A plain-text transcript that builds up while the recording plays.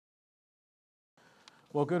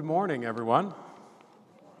Well, good morning, everyone.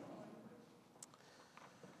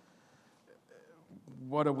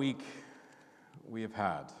 What a week we have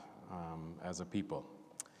had as a people.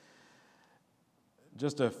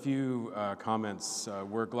 Just a few comments.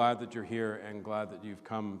 We're glad that you're here and glad that you've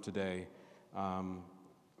come today.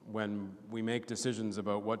 When we make decisions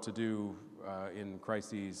about what to do in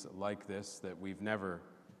crises like this that we've never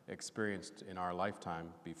experienced in our lifetime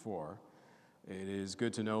before, it is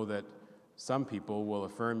good to know that some people will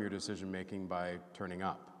affirm your decision-making by turning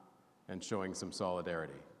up and showing some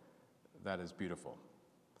solidarity. That is beautiful.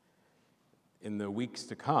 In the weeks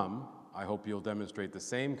to come, I hope you'll demonstrate the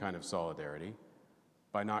same kind of solidarity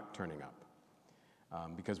by not turning up,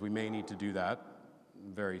 because we may need to do that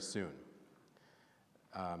very soon.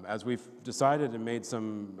 As we've decided and made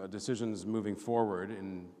some decisions moving forward,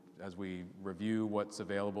 as we review what's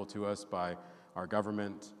available to us by our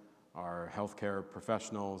government, our healthcare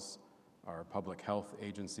professionals, our public health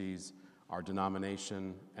agencies, our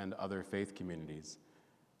denomination, and other faith communities.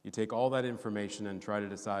 You take all that information and try to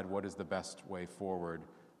decide what is the best way forward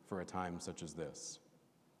for a time such as this.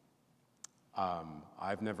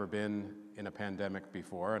 I've never been in a pandemic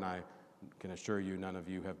before, and I can assure you none of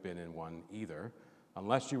you have been in one either,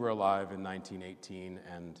 unless you were alive in 1918,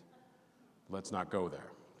 and let's not go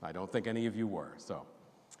there. I don't think any of you were, so.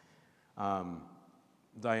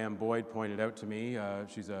 Diane Boyd pointed out to me,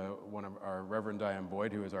 she's one of our Reverend Diane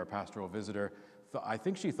Boyd, who is our pastoral visitor. I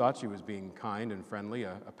think she thought she was being kind and friendly,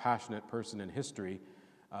 a passionate person in history,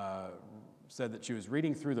 said that she was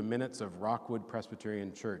reading through the minutes of Rockwood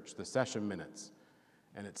Presbyterian Church, the session minutes,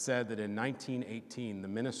 and it said that in 1918, the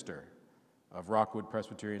minister of Rockwood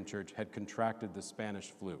Presbyterian Church had contracted the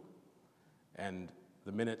Spanish flu, and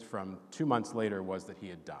the minute from 2 months later was that he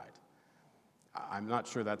had died. I'm not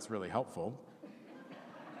sure that's really helpful.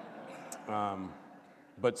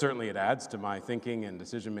 But certainly it adds to my thinking and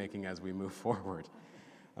decision-making as we move forward.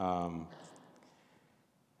 A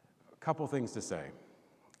couple things to say.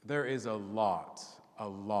 There is a lot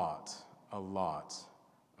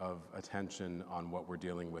of attention on what we're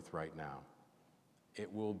dealing with right now.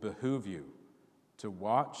 It will behoove you to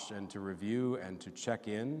watch and to review and to check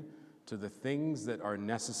in to the things that are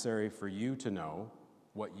necessary for you to know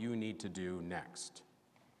what you need to do next.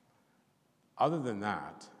 Other than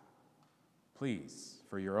that, please,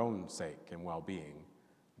 for your own sake and well-being,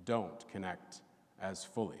 don't connect as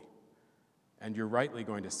fully. And you're rightly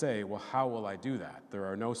going to say, well, how will I do that? There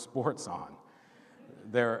are no sports on.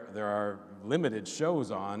 There are limited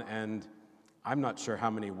shows on, and I'm not sure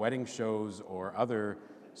how many wedding shows or other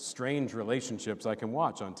strange relationships I can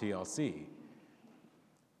watch on TLC.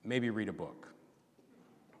 Maybe read a book.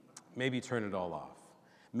 Maybe turn it all off.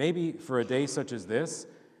 Maybe for a day such as this,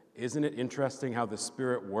 isn't it interesting how the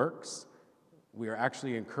Spirit works? We are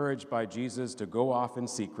actually encouraged by Jesus to go off in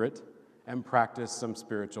secret and practice some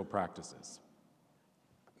spiritual practices.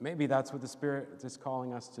 Maybe that's what the Spirit is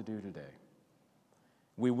calling us to do today.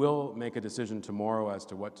 We will make a decision tomorrow as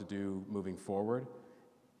to what to do moving forward.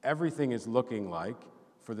 Everything is looking like,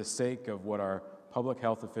 for the sake of what our public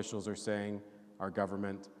health officials are saying, our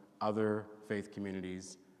government, other faith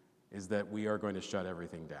communities, is that we are going to shut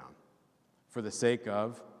everything down. For the sake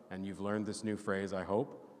of, and you've learned this new phrase, I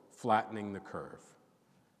hope, flattening the curve.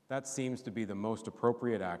 That seems to be the most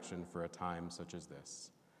appropriate action for a time such as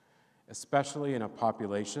this, especially in a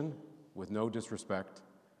population, with no disrespect,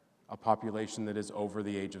 a population that is over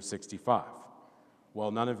the age of 65.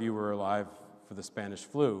 While none of you were alive for the Spanish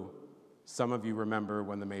flu, some of you remember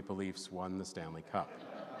when the Maple Leafs won the Stanley Cup.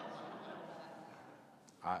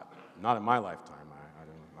 Not in my lifetime,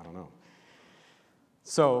 I don't know.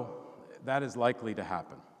 So that is likely to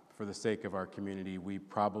happen. For the sake of our community, we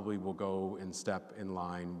probably will go in step in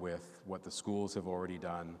line with what the schools have already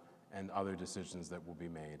done and other decisions that will be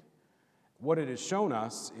made. What it has shown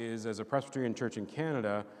us is, as a Presbyterian church in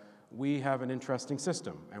Canada, we have an interesting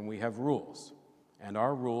system and we have rules. And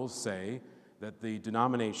our rules say that the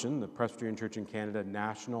denomination, the Presbyterian Church in Canada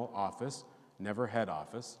national office, never head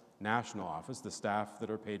office, national office, the staff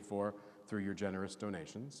that are paid for through your generous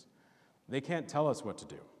donations, they can't tell us what to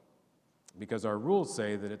do, because our rules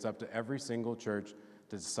say that it's up to every single church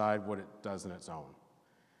to decide what it does on its own.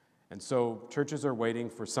 And so churches are waiting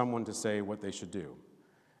for someone to say what they should do.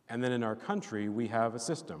 And then in our country, we have a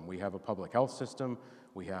system. We have a public health system.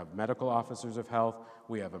 We have medical officers of health.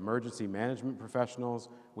 We have emergency management professionals.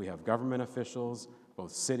 We have government officials,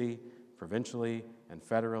 both city, provincially, and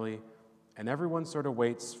federally. And everyone sort of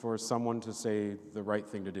waits for someone to say the right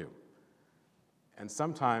thing to do. And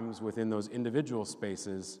sometimes within those individual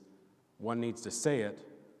spaces, one needs to say it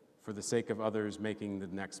for the sake of others making the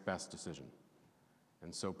next best decision.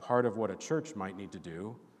 And so part of what a church might need to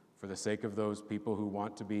do, for the sake of those people who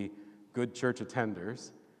want to be good church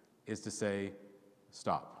attenders, is to say,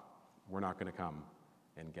 stop. We're not going to come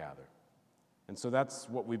and gather. And so that's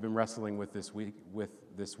what we've been wrestling with this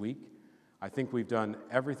week. I think we've done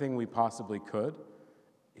everything we possibly could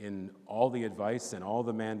in all the advice and all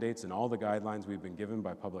the mandates and all the guidelines we've been given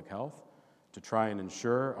by public health to try and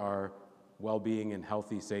ensure our well-being and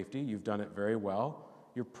healthy safety. You've done it very well.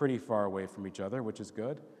 You're pretty far away from each other, which is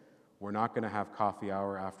good. We're not going to have coffee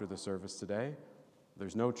hour after the service today.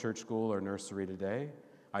 There's no church school or nursery today.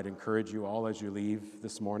 I'd encourage you all as you leave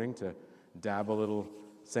this morning to dab a little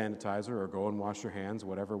sanitizer or go and wash your hands,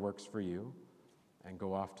 whatever works for you, and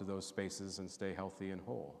go off to those spaces and stay healthy and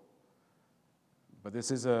whole. But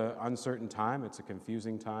this is an uncertain time. It's a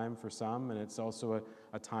confusing time for some, and it's also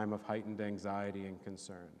a time of heightened anxiety and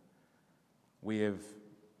concern. We have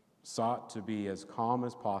sought to be as calm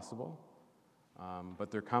as possible,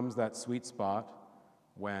 but there comes that sweet spot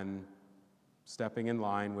when stepping in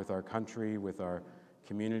line with our country, with our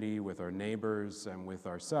community, with our neighbors, and with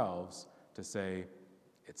ourselves to say,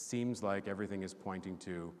 it seems like everything is pointing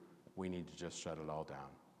to we need to just shut it all down.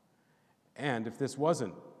 And if this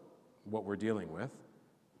wasn't what we're dealing with,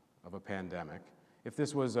 of a pandemic, if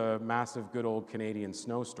this was a massive good old Canadian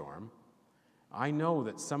snowstorm, I know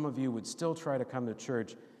that some of you would still try to come to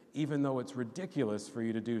church even though it's ridiculous for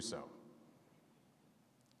you to do so,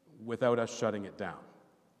 without us shutting it down.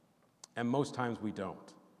 And most times we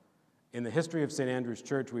don't. In the history of St. Andrew's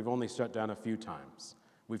Church, we've only shut down a few times.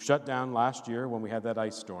 We've shut down last year when we had that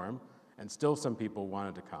ice storm, and still some people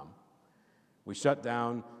wanted to come. We shut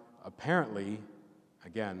down, apparently,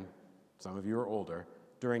 again, some of you are older,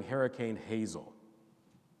 during Hurricane Hazel.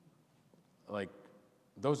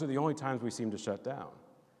 Those are the only times we seem to shut down.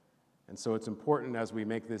 And so it's important as we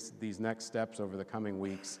make these next steps over the coming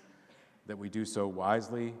weeks that we do so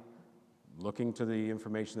wisely, looking to the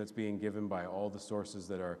information that's being given by all the sources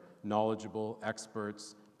that are knowledgeable,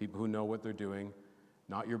 experts, people who know what they're doing,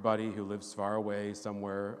 not your buddy who lives far away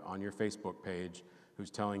somewhere on your Facebook page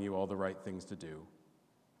who's telling you all the right things to do.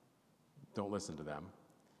 Don't listen to them.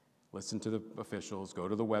 Listen to the officials, go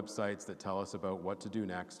to the websites that tell us about what to do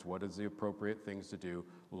next, what is the appropriate things to do,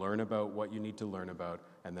 learn about what you need to learn about,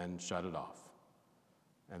 and then shut it off.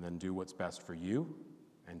 And then do what's best for you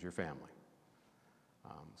and your family.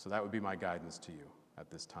 So that would be my guidance to you at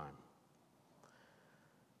this time.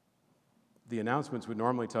 The announcements would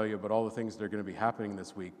normally tell you about all the things that are going to be happening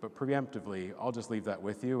this week, but preemptively, I'll just leave that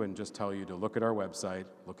with you and just tell you to look at our website,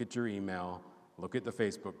 look at your email, look at the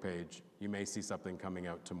Facebook page. You may see something coming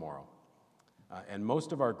out tomorrow. And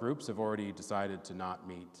most of our groups have already decided to not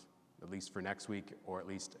meet, at least for next week, or at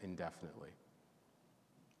least indefinitely.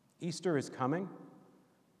 Easter is coming,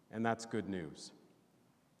 and that's good news.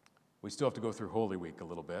 We still have to go through Holy Week a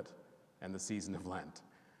little bit, and the season of Lent.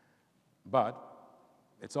 But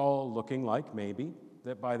it's all looking like maybe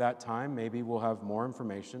that by that time, maybe we'll have more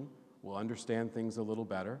information, we'll understand things a little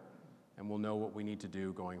better, and we'll know what we need to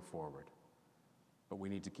do going forward. But we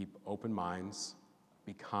need to keep open minds,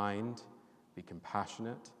 be kind, be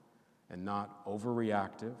compassionate, and not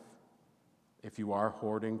overreactive. If you are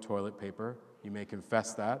hoarding toilet paper, you may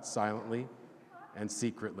confess that silently and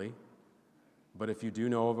secretly. But if you do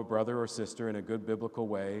know of a brother or sister in a good biblical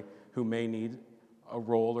way who may need a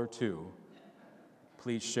roll or two,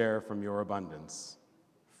 please share from your abundance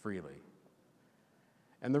freely.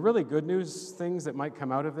 And the really good news things that might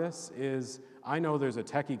come out of this is I know there's a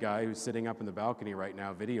techie guy who's sitting up in the balcony right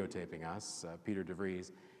now videotaping us, Peter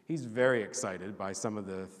DeVries. He's very excited by some of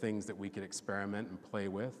the things that we could experiment and play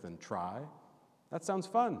with and try. That sounds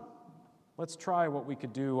fun. Let's try what we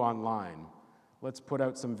could do online. Let's put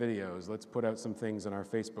out some videos. Let's put out some things on our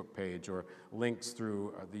Facebook page or links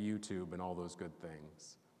through the YouTube and all those good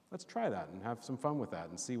things. Let's try that and have some fun with that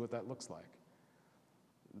and see what that looks like.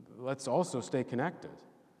 Let's also stay connected.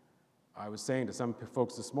 I was saying to some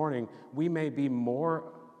folks this morning, we may be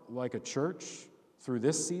more like a church through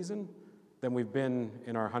this season than we've been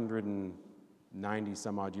in our 190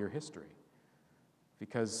 some odd year history.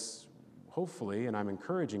 Because hopefully, and I'm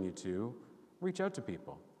encouraging you to, reach out to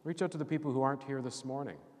people. Reach out to the people who aren't here this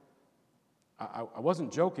morning. I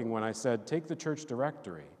wasn't joking when I said take the church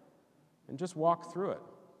directory and just walk through it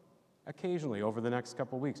occasionally over the next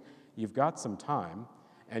couple weeks. You've got some time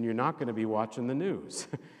and you're not going to be watching the news.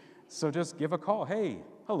 So just give a call. Hey,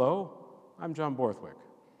 hello, I'm John Borthwick.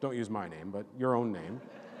 Don't use my name, but your own name.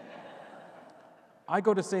 I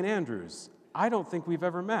go to St. Andrew's. I don't think we've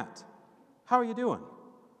ever met. How are you doing?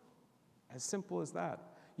 As simple as that.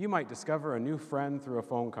 You might discover a new friend through a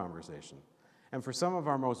phone conversation. And for some of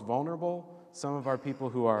our most vulnerable, some of our people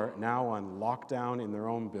who are now on lockdown in their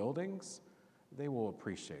own buildings, they will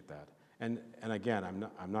appreciate that. And again,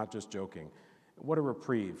 I'm not just joking. What a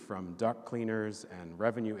reprieve from duct cleaners and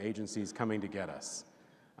revenue agencies coming to get us.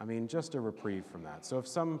 I mean, just a reprieve from that. So if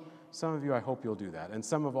some of you, I hope you'll do that. And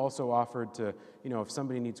some have also offered to, if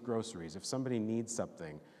somebody needs groceries, if somebody needs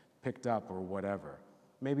something picked up or whatever,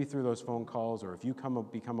 maybe through those phone calls, or if you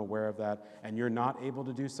become aware of that and you're not able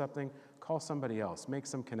to do something, call somebody else, make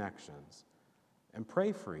some connections, and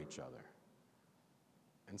pray for each other.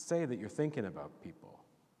 And say that you're thinking about people.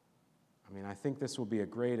 I mean, I think this will be a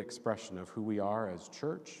great expression of who we are as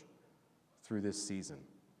church through this season.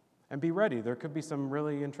 And be ready, there could be some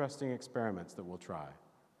really interesting experiments that we'll try.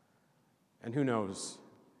 And who knows,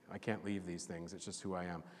 I can't leave these things, it's just who I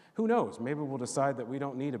am. Who knows, maybe we'll decide that we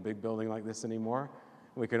don't need a big building like this anymore.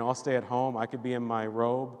 We can all stay at home. I could be in my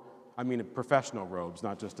robe, professional robes,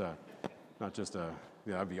 not just a,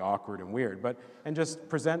 that'd be awkward and weird, and just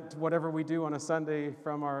present whatever we do on a Sunday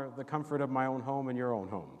from the comfort of my own home and your own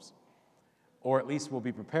homes. Or at least we'll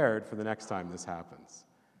be prepared for the next time this happens.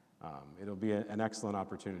 It'll be an excellent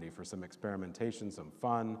opportunity for some experimentation, some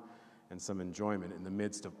fun, and some enjoyment in the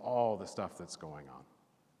midst of all the stuff that's going on.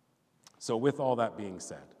 So with all that being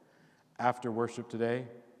said, after worship today,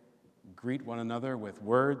 greet one another with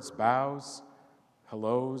words, bows,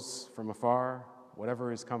 hellos from afar,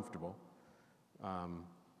 whatever is comfortable.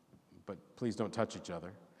 But please don't touch each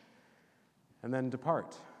other. And then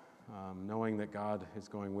depart, knowing that God is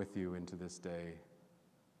going with you into this day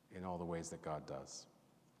in all the ways that God does.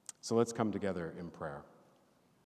 So let's come together in prayer.